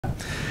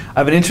I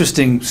have an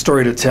interesting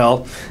story to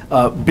tell.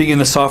 Being in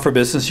the software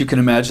business, you can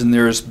imagine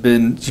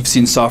you've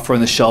seen software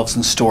on the shelves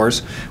in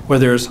stores where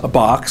there's a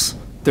box,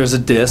 there's a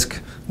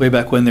disk. Way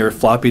back when there were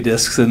floppy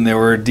disks and there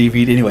were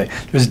DVD. Anyway,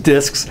 there's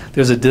disks,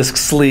 there's a disk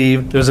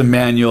sleeve, there's a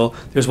manual,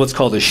 there's what's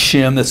called a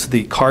shim. That's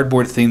the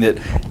cardboard thing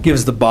that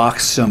gives the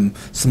box some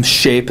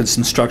shape and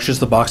some structures.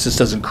 The box just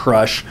doesn't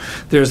crush.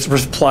 There's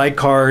reply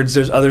cards,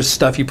 there's other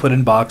stuff you put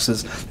in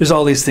boxes. There's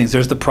all these things.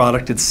 There's the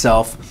product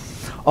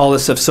itself, all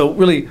this stuff. So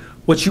really,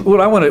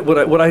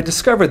 what I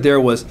discovered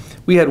there was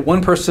we had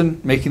one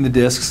person making the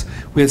discs,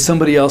 we had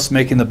somebody else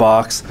making the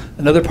box,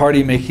 another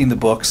party making the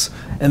books,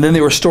 and then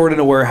they were stored in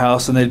a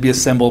warehouse and they'd be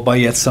assembled by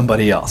yet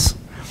somebody else.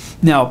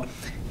 Now,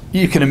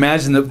 you can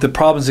imagine the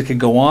problems that can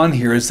go on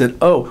here is that,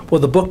 oh,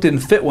 well, the book didn't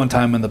fit one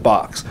time in the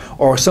box,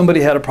 or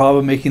somebody had a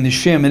problem making the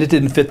shim and it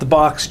didn't fit the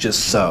box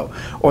just so,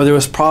 or there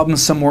was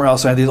problems somewhere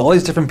else. I had all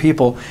these different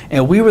people,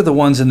 and we were the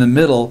ones in the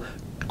middle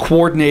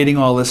coordinating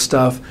all this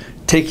stuff,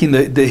 taking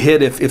the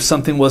hit if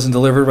something wasn't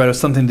delivered right, if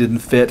something didn't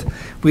fit.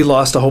 We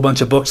lost a whole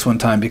bunch of books one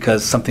time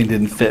because something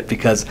didn't fit,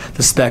 because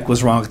the spec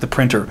was wrong with the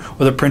printer,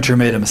 or the printer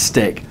made a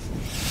mistake.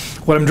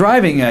 What I'm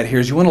driving at here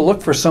is you want to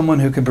look for someone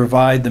who can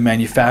provide the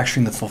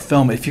manufacturing, the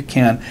fulfillment, if you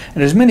can. And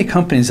there's many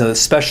companies that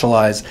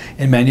specialize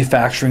in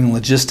manufacturing and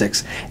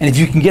logistics. And if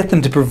you can get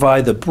them to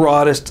provide the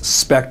broadest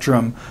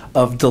spectrum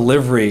of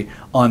delivery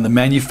on the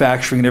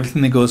manufacturing and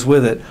everything that goes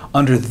with it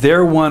under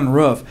their one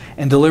roof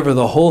and deliver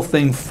the whole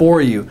thing for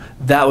you,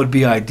 that would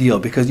be ideal,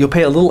 because you'll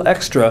pay a little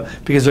extra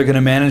because they're going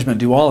to management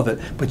do all of it,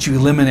 but you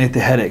eliminate the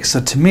headaches. So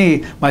to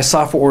me, my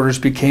software orders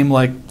became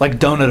like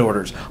donut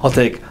orders. I'll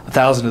take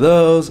 1,000 of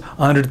those,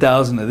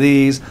 100,000 of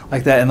these,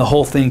 like that, and the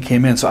whole thing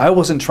came in. So I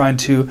wasn't trying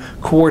to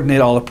coordinate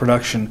all the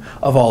production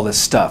of all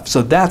this stuff.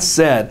 So that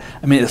said,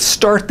 I mean,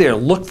 start there,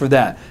 look for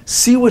that.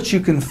 See what you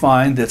can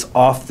find that's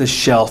off the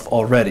shelf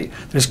already.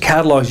 There's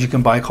catalogs you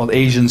can buy called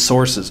Asian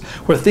sources,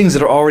 where things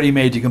that are already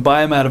made, you can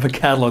buy them out of a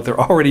catalog, they're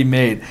already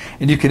made,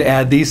 and you can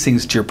add these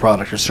things to your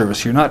product or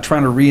service. You're not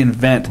trying to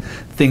reinvent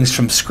things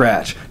from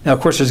scratch. Now, of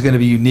course, there's going to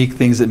be unique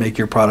things that make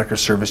your product or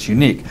service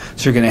unique,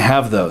 so you're going to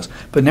have those.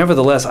 But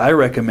nevertheless, I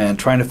recommend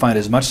trying to find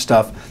as much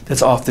stuff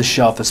that's off the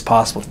shelf as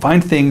possible.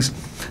 Find things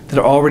that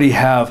already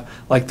have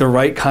like the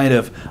right kind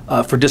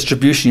of, for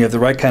distribution, you have the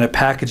right kind of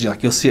packaging.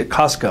 Like you'll see at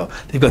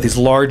Costco, they've got these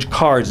large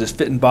cards that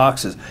fit in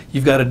boxes.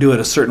 You've got to do it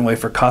a certain way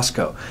for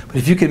Costco. But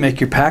if you can make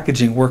your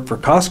packaging work for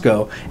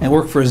Costco and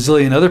work for a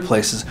zillion other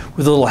places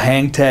with little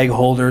hang tag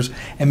holders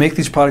and make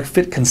these products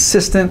fit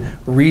consistent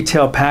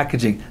retail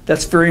packaging,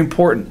 that's very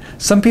important.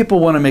 Some people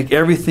want to make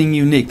everything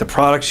unique. The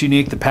product's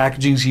unique, the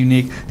packaging's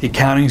unique, the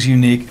accounting's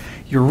unique.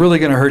 You're really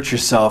going to hurt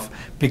yourself,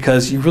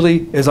 because you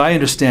really, as I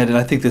understand it,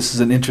 I think this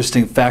is an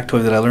interesting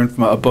factoid that I learned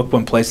from a book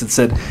one place that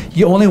said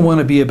you only want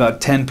to be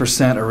about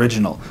 10%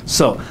 original.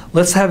 So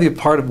let's have the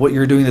part of what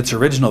you're doing that's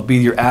original be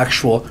your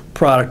actual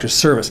product or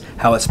service.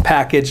 How it's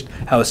packaged,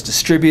 how it's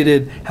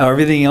distributed, how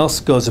everything else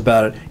goes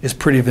about it is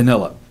pretty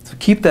vanilla. So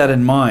keep that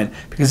in mind,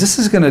 because this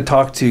is going to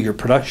talk to your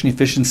production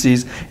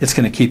efficiencies, it's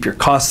going to keep your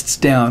costs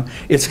down,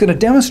 it's going to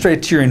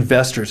demonstrate to your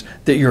investors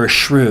that you're a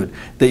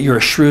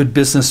shrewd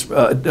business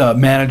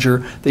manager,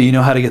 that you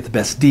know how to get the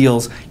best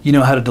deals, you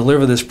know how to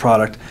deliver this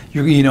product,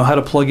 you know how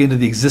to plug into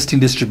the existing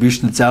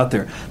distribution that's out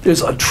there.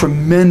 There's a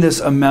tremendous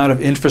amount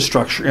of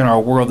infrastructure in our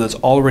world that's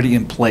already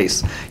in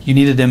place. You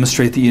need to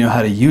demonstrate that you know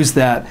how to use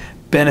that,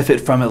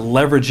 benefit from it,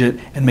 leverage it,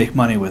 and make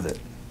money with it.